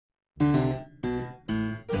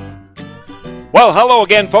Well, hello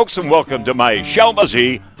again, folks, and welcome to my Shell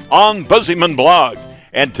Busey OmBuseyMan blog.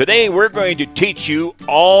 And today we're going to teach you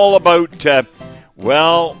all about,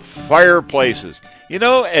 fireplaces. You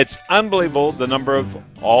know, it's unbelievable the number of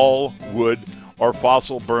all wood or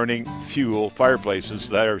fossil burning fuel fireplaces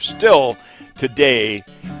that are still today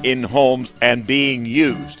in homes and being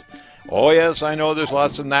used. Oh yes, I know there's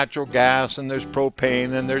lots of natural gas and there's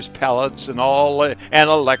propane and there's pellets and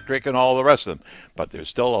electric and all the rest of them. But there's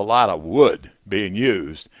still a lot of wood being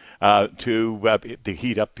used to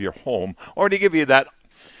heat up your home or to give you that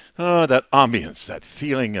ambience, that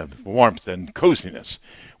feeling of warmth and coziness.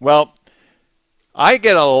 Well, I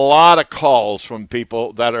get a lot of calls from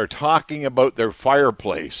people that are talking about their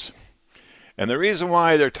fireplace. And the reason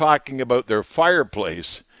why they're talking about their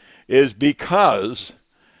fireplace is because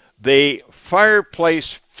the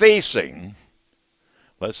fireplace facing,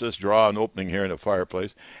 let's just draw an opening here in a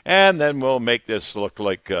fireplace, and then we'll make this look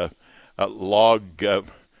like a log,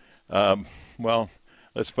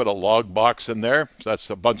 let's put a log box in there. So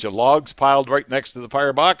that's a bunch of logs piled right next to the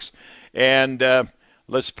firebox. And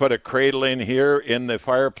let's put a cradle in here in the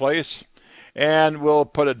fireplace, and we'll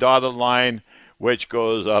put a dotted line which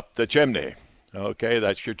goes up the chimney. Okay,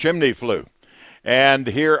 that's your chimney flue. And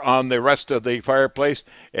here on the rest of the fireplace,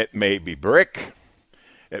 it may be brick,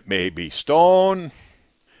 it may be stone,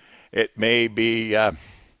 it may be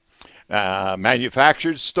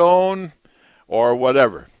manufactured stone, or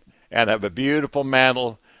whatever. And have a beautiful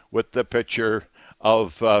mantle with the picture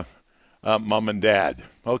of mom and dad.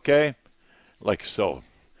 Okay? Like so.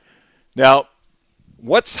 Now,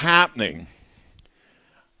 what's happening?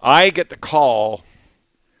 I get the call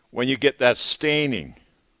when you get that staining.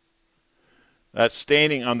 That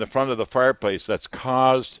staining on the front of the fireplace that's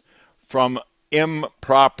caused from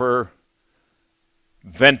improper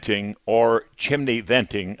venting or chimney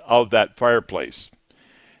venting of that fireplace.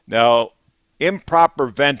 Now, improper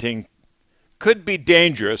venting could be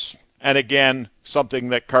dangerous, and again, something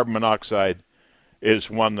that carbon monoxide is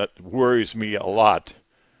one that worries me a lot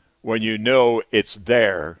when you know it's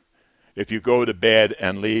there if you go to bed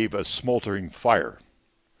and leave a smoldering fire.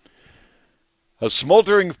 A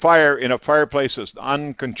smoldering fire in a fireplace is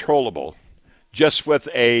uncontrollable. Just with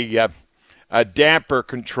a damper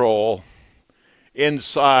control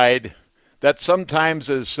inside that sometimes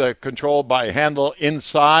is controlled by a handle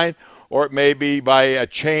inside, or it may be by a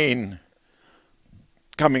chain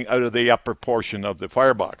coming out of the upper portion of the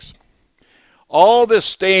firebox. All this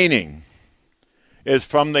staining is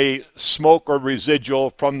from the smoke or residual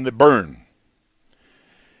from the burn.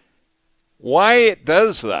 Why it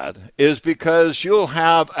does that is because you'll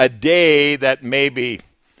have a day that may be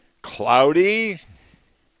cloudy,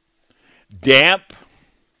 damp,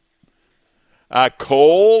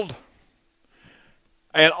 cold,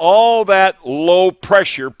 and all that low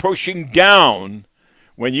pressure pushing down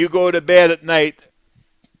when you go to bed at night,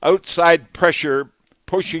 outside pressure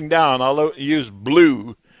pushing down. I'll use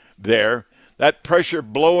blue there. That pressure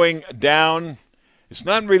blowing down. It's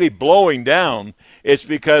not really blowing down. It's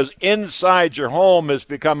because inside your home has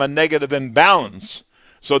become a negative imbalance.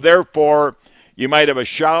 So therefore, you might have a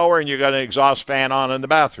shower and you got an exhaust fan on in the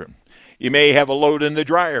bathroom. You may have a load in the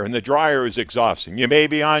dryer, and the dryer is exhausting. You may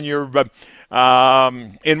be on your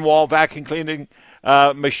in-wall vacuum cleaning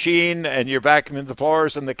machine, and you're vacuuming the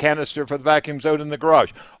floors, and the canister for the vacuum's out in the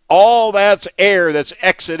garage. All that's air that's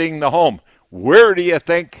exiting the home. Where do you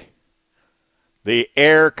think the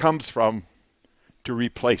air comes from to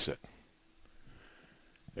replace it?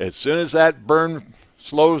 As soon as that burn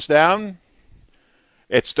slows down,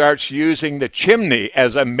 it starts using the chimney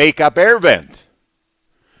as a makeup air vent.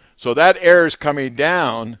 So that air is coming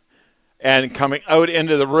down and coming out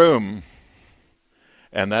into the room,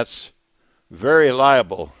 and that's very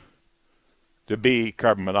liable to be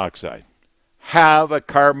carbon monoxide. Have a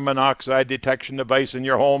carbon monoxide detection device in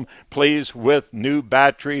your home, please, with new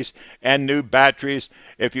batteries. And new batteries,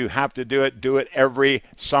 if you have to do it every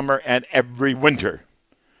summer and every winter.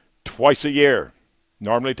 Twice a year.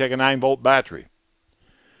 Normally take a 9-volt battery.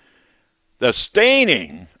 The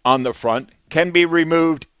staining on the front can be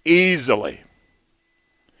removed easily.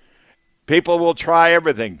 People will try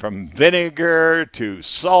everything from vinegar to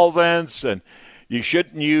solvents, and you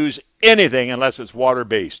shouldn't use anything unless it's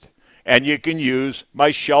water-based. And you can use my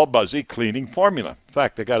Shell Busey cleaning formula. In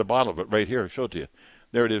fact, I got a bottle of it right here. I'll show it to you.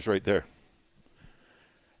 There it is right there.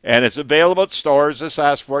 And it's available at stores. Just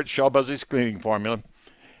ask for it, Shell Busey's cleaning formula.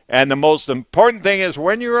 And the most important thing is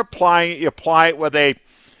when you're applying it, you apply it with a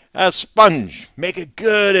sponge. Make it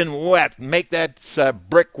good and wet. Make that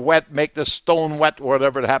brick wet. Make the stone wet,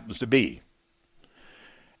 whatever it happens to be.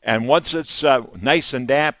 And once it's nice and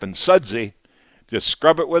damp and sudsy, just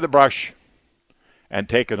scrub it with a brush and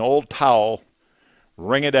take an old towel,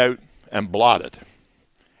 wring it out, and blot it.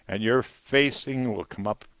 And your facing will come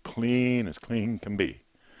up clean as clean can be.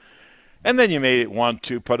 And then you may want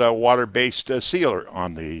to put a water-based sealer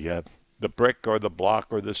on the brick or the block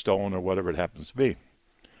or the stone or whatever it happens to be.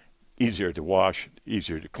 Easier to wash,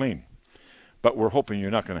 easier to clean. But we're hoping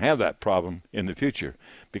you're not going to have that problem in the future.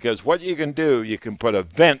 Because what you can do, you can put a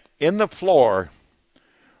vent in the floor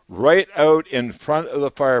right out in front of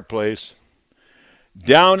the fireplace.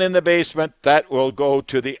 Down in the basement, that will go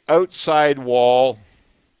to the outside wall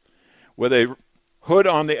with a hood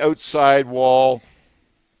on the outside wall,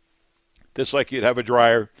 just like you'd have a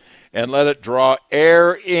dryer, and let it draw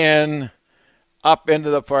air in, up into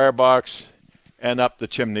the firebox, and up the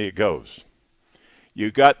chimney it goes.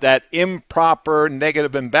 You got that improper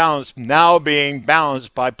negative imbalance now being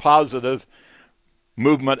balanced by positive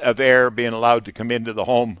movement of air being allowed to come into the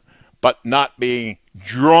home, but not being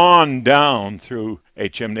drawn down through a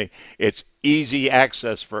chimney. It's easy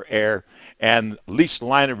access for air, and least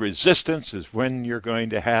line of resistance is when you're going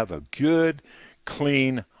to have a good,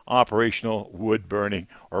 clean, operational wood-burning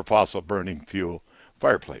or fossil-burning fuel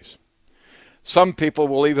fireplace. Some people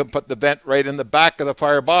will even put the vent right in the back of the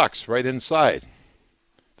firebox, right inside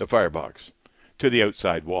the firebox, to the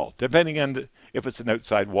outside wall, depending on if it's an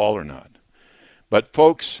outside wall or not. But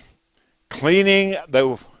folks, cleaning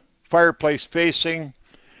the fireplace facing,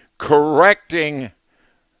 correcting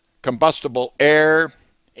combustible air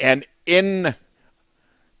and incoming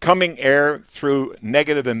air through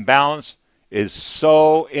negative imbalance is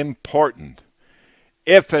so important.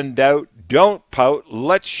 If in doubt, don't pout.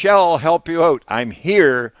 Let Shell help you out. I'm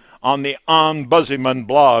here on the OmBuseyMan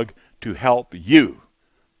blog to help you.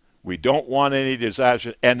 We don't want any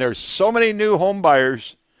disaster. And there's so many new home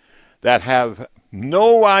buyers that have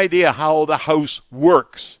no idea how the house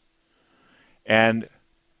works. And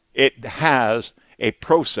it has a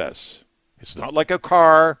process. It's not like a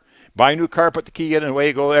car. Buy a new car, put the key in, and away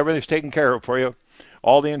you go. Everything's taken care of for you.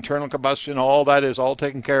 All the internal combustion, all that is all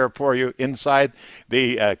taken care of for you inside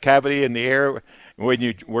the cavity in the air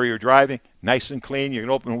where you're driving. Nice and clean. You can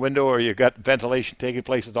open a window, or you've got ventilation taking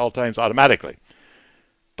place at all times automatically.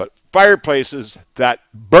 But fireplaces that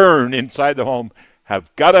burn inside the home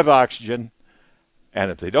have got to have oxygen. And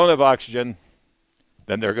if they don't have oxygen,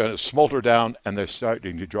 then they're going to smolder down, and they're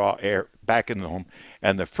starting to draw air back in the home.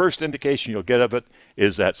 And the first indication you'll get of it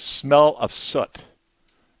is that smell of soot.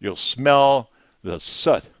 You'll smell the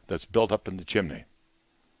soot that's built up in the chimney.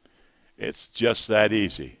 It's just that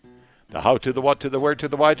easy. The how to the what to the where to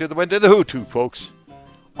the why to the when to the who to, folks.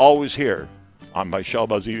 Always here on my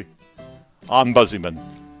OmBuseyMan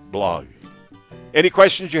blog. Any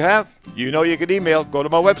questions you have, you know you can email. Go to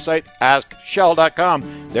my website,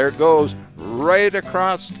 askshell.com. There it goes right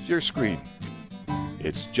across your screen.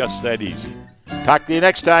 It's just that easy. Talk to you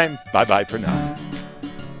next time. Bye-bye for now.